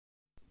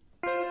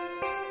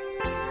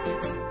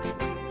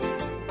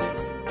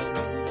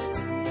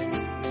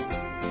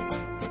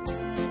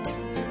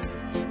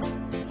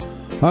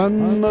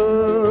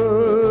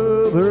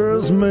Another's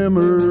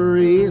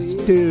memories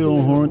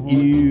still haunt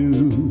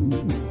you,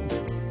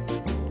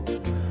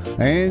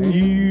 and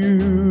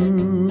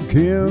you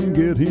can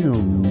get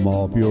him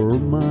off your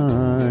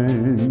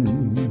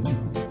mind.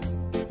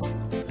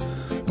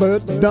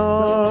 But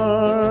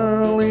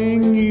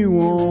darling, you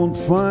won't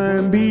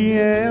find the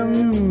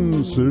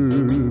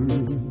answer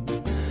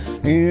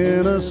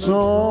in a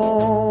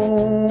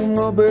song,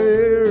 a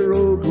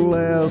barrel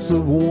glass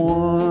of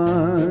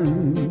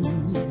wine.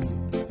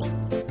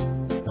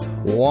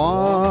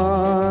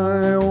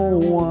 Why, oh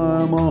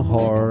why my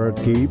heart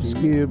keeps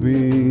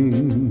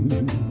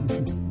giving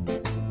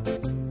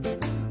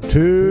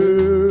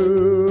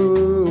to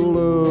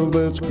love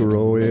that's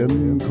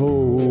growing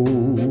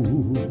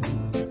cold.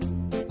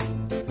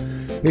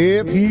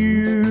 If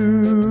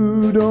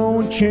you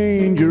don't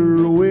change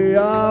your way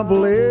of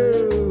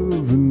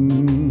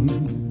living,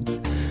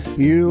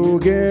 you'll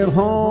get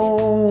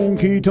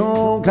honky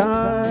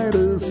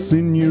tonkitis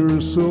in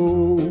your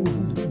soul.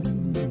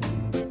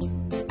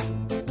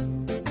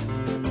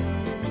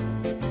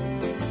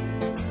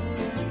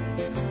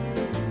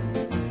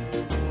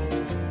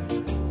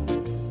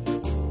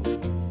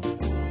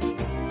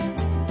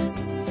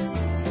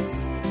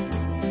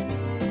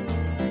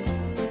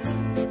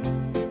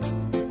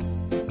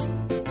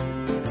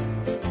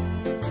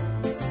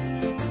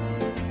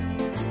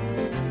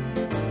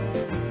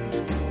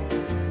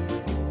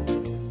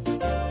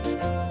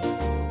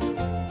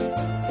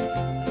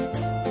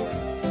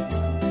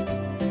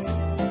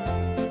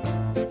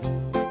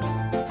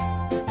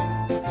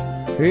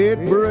 It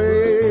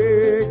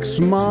breaks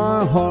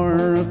my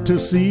heart to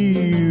see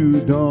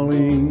you,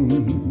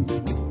 darling.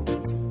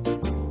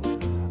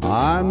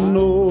 I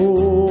know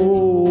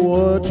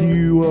what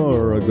you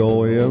are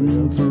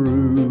going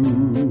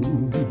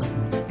through.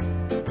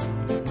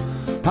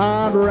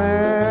 I'd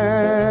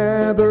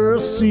rather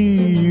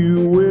see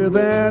you with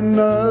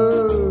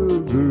another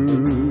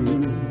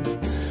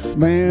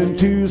than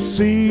to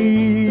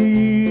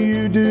see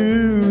you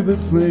do the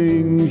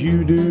things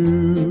you do.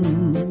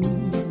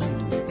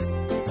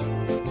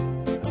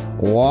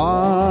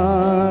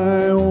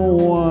 Why, oh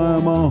why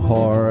my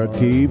heart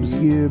keeps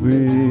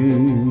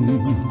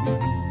giving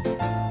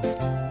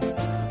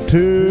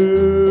to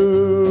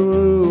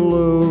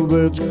love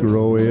that's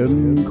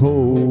growing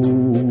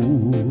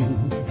cold.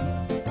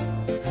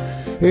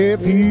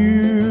 If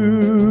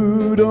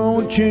you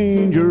don't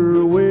change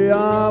your way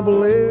of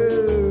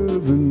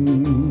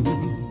living,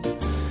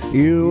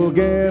 you'll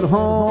get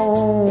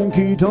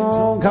honky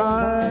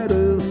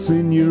tonkitis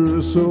in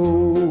your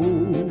soul.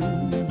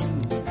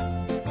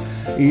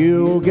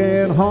 You'll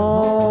get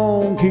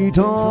honky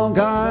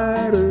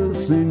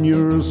tonkitis in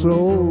your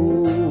soul.